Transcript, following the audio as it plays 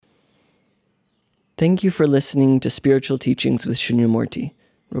Thank you for listening to Spiritual Teachings with Shunyamurti,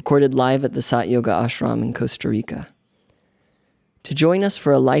 recorded live at the Sat Yoga Ashram in Costa Rica. To join us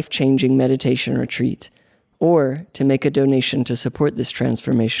for a life-changing meditation retreat, or to make a donation to support this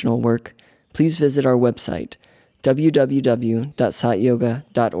transformational work, please visit our website,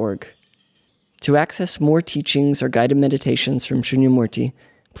 www.satyoga.org. To access more teachings or guided meditations from Shunyamurti,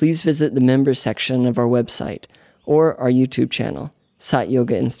 please visit the members section of our website or our YouTube channel, Sat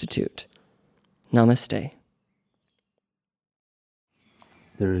Yoga Institute. Namaste.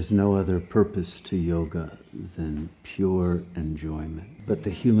 There is no other purpose to yoga than pure enjoyment. But the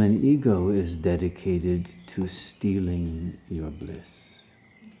human ego is dedicated to stealing your bliss,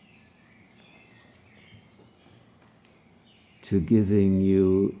 to giving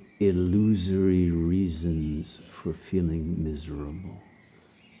you illusory reasons for feeling miserable,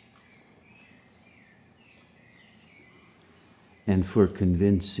 and for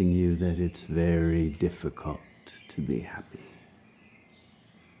convincing you that it's very difficult to be happy,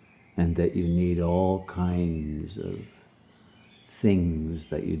 and that you need all kinds of things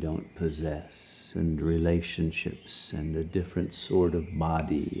that you don't possess, and relationships, and a different sort of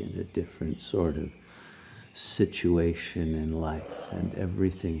body, and a different sort of situation in life, and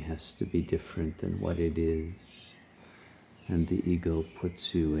everything has to be different than what it is. And the ego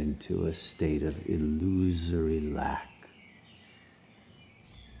puts you into a state of illusory lack,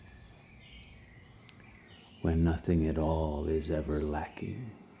 when nothing at all is ever lacking,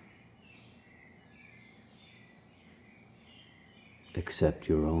 except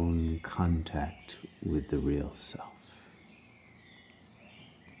your own contact with the real self.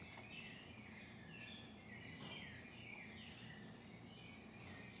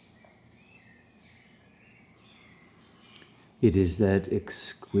 It is that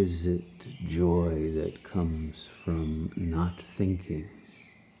exquisite joy that comes from not thinking,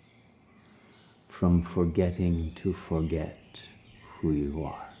 from forgetting to forget who you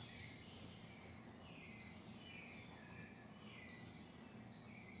are.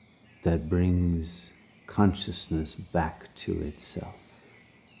 That brings consciousness back to itself,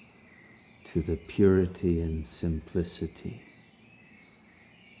 to the purity and simplicity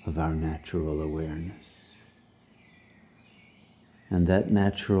of our natural awareness. And that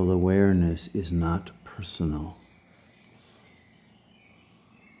natural awareness is not personal.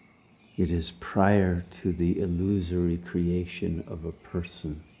 It is prior to the illusory creation of a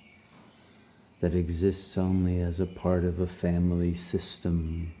person that exists only as a part of a family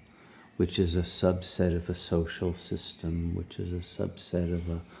system, which is a subset of a social system, which is a subset of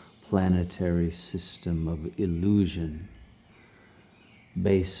a planetary system of illusion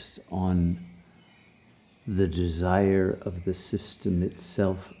based on the desire of the system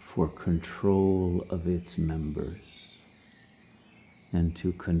itself for control of its members. And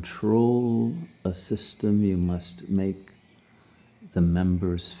to control a system, you must make the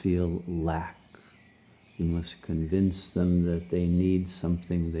members feel lack. You must convince them that they need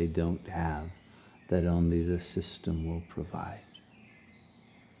something they don't have, that only the system will provide.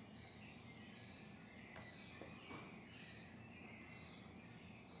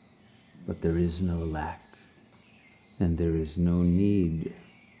 But there is no lack, and there is no need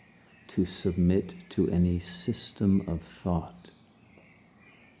to submit to any system of thought,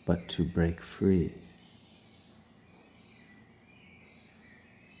 but to break free.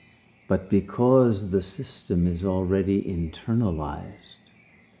 But because the system is already internalized,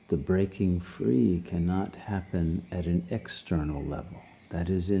 the breaking free cannot happen at an external level. That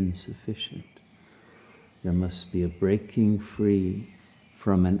is insufficient. There must be a breaking free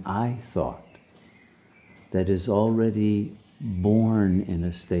from an I thought that is already born in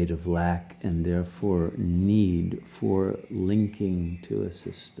a state of lack and therefore need for linking to a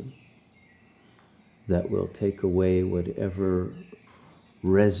system that will take away whatever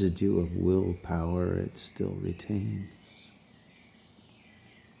residue of willpower it still retains.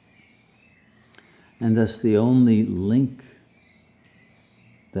 And thus the only link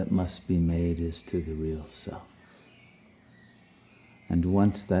that must be made is to the real self. And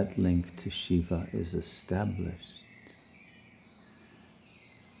once that link to Shiva is established,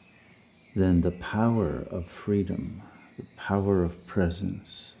 then the power of freedom, the power of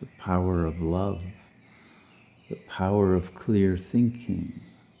presence, the power of love, the power of clear thinking,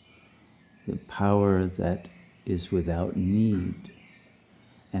 the power that is without need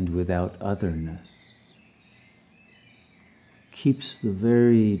and without otherness, keeps the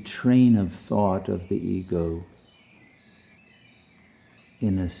very train of thought of the ego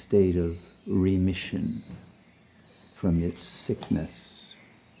in a state of remission from its sickness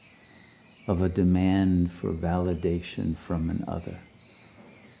of a demand for validation from an other,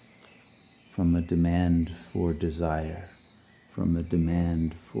 from a demand for desire, from a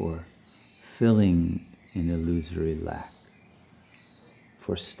demand for filling in illusory lack,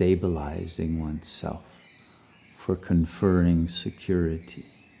 for stabilizing oneself, for conferring security.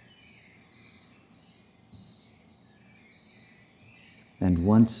 And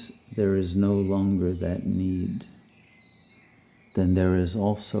once there is no longer that need, then there is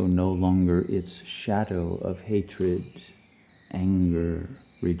also no longer its shadow of hatred, anger,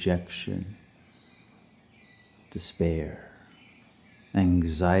 rejection, despair,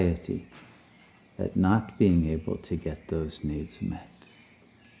 anxiety at not being able to get those needs met.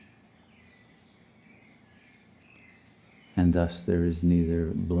 And thus there is neither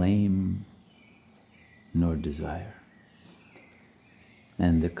blame nor desire.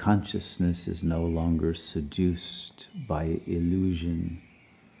 And the consciousness is no longer seduced by illusion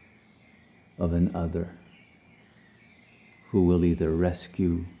of an other who will either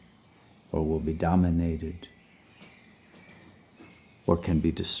rescue or will be dominated or can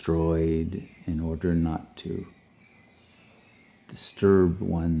be destroyed in order not to disturb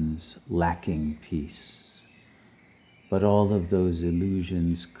one's lacking peace. But all of those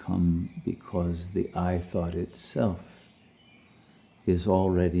illusions come because the I thought itself is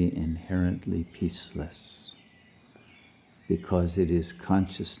already inherently peaceless, because it is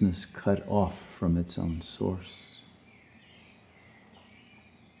consciousness cut off from its own source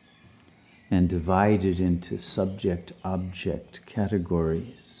and divided into subject-object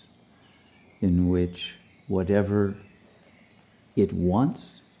categories in which whatever it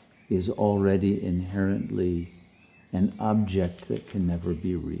wants is already inherently an object that can never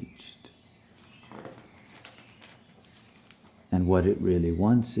be reached. And what it really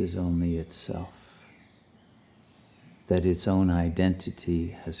wants is only itself, that its own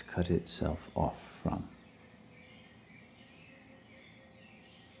identity has cut itself off from.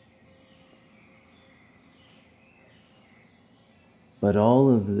 But all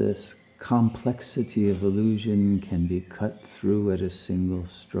of this complexity of illusion can be cut through at a single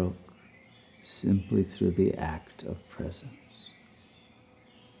stroke, simply through the act of presence.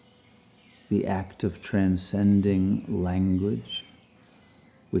 The act of transcending language,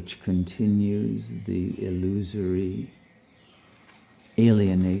 which continues the illusory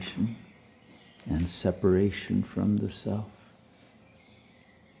alienation and separation from the self.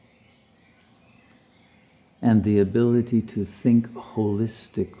 And the ability to think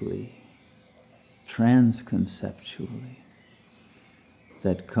holistically, transconceptually,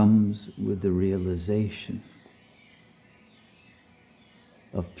 that comes with the realization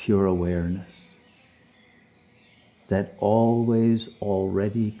of pure awareness that always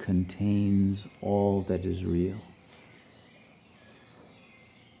already contains all that is real,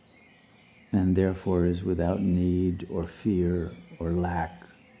 and therefore is without need or fear or lack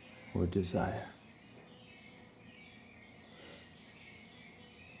or desire.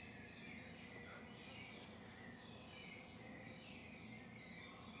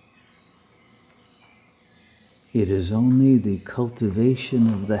 It is only the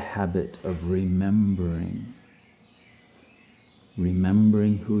cultivation of the habit of remembering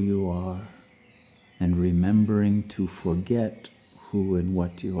who you are, and remembering to forget who and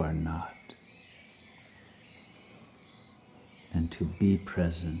what you are not, and to be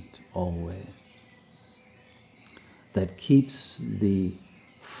present always, that keeps the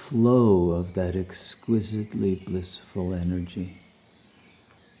flow of that exquisitely blissful energy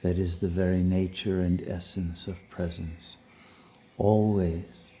that is the very nature and essence of presence, always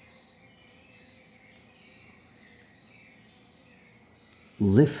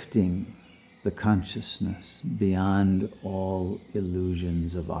lifting the consciousness beyond all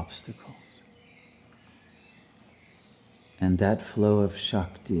illusions of obstacles. And that flow of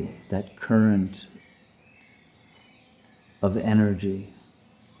Shakti, that current of energy,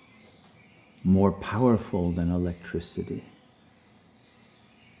 more powerful than electricity,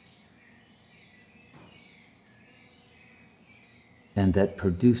 and that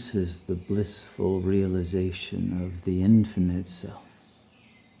produces the blissful realization of the infinite self,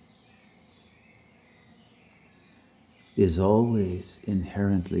 is always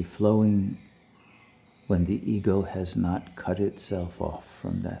inherently flowing when the ego has not cut itself off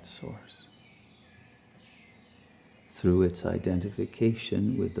from that source through its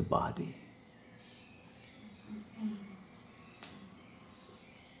identification with the body.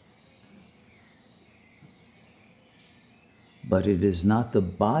 But it is not the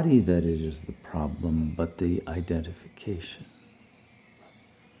body that it is the problem, but the identification.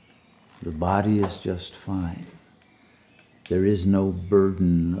 The body is just fine. There is no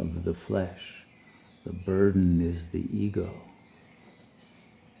burden of the flesh. The burden is the ego.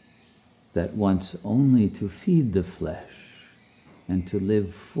 that wants only to feed the flesh and to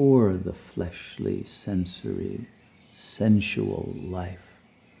live for the fleshly, sensory, sensual life,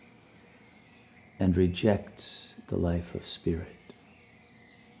 and rejects the life of spirit,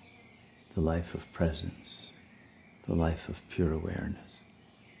 the life of presence, the life of pure awareness,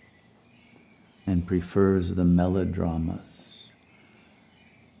 and prefers the melodramas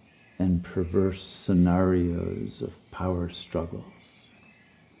and perverse scenarios of power struggles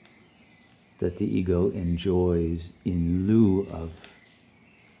that the ego enjoys in lieu of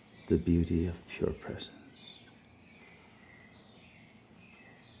the beauty of pure presence.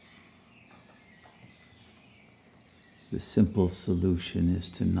 The simple solution is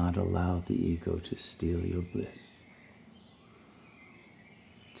to not allow the ego to steal your bliss,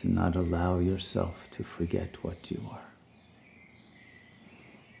 to not allow yourself to forget what you are,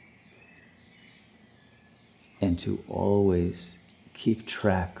 and to always keep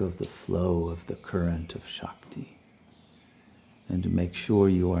track of the flow of the current of Shakti, and to make sure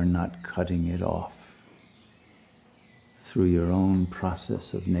you are not cutting it off through your own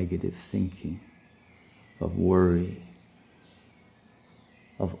process of negative thinking, of worry,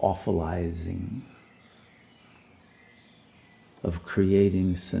 of awfulizing, of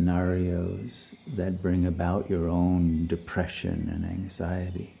creating scenarios that bring about your own depression and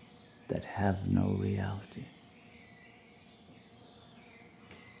anxiety that have no reality.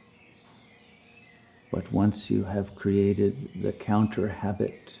 But once you have created the counter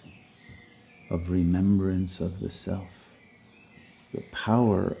habit of remembrance of the self, the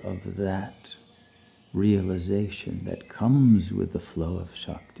power of that realization that comes with the flow of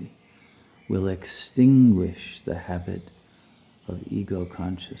Shakti will extinguish the habit of ego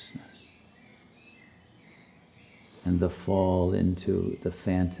consciousness and the fall into the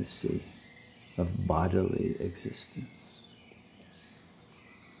fantasy of bodily existence.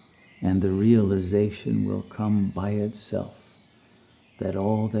 And the realization will come by itself that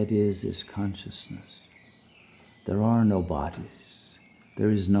all that is consciousness. There are no bodies. There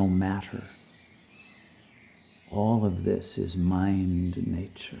is no matter. All of this is mind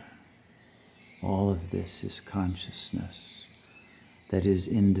nature. All of this is consciousness that is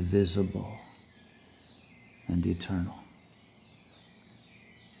indivisible and eternal.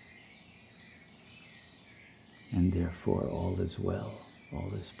 And therefore all is well.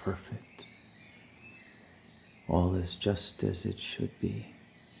 All is perfect. All is just as it should be.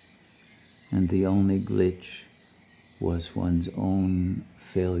 And the only glitch was one's own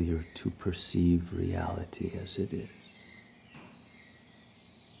failure to perceive reality as it is.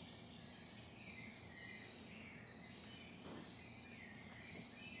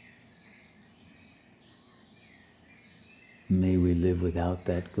 May we live without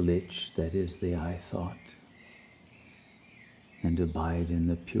that glitch that is the I thought, and abide in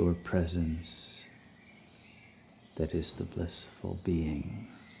the pure presence that is the blissful being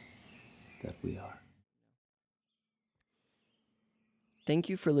that we are. Thank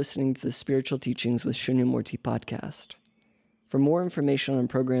you for listening to the Spiritual Teachings with Shunyamurti podcast. For more information on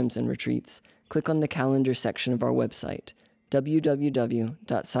programs and retreats, click on the calendar section of our website,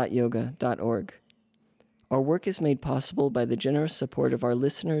 www.satyoga.org. Our work is made possible by the generous support of our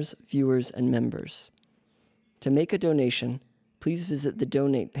listeners, viewers, and members. To make a donation, please visit the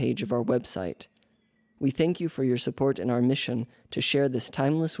donate page of our website. We thank you for your support in our mission to share this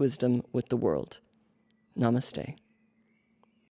timeless wisdom with the world. Namaste.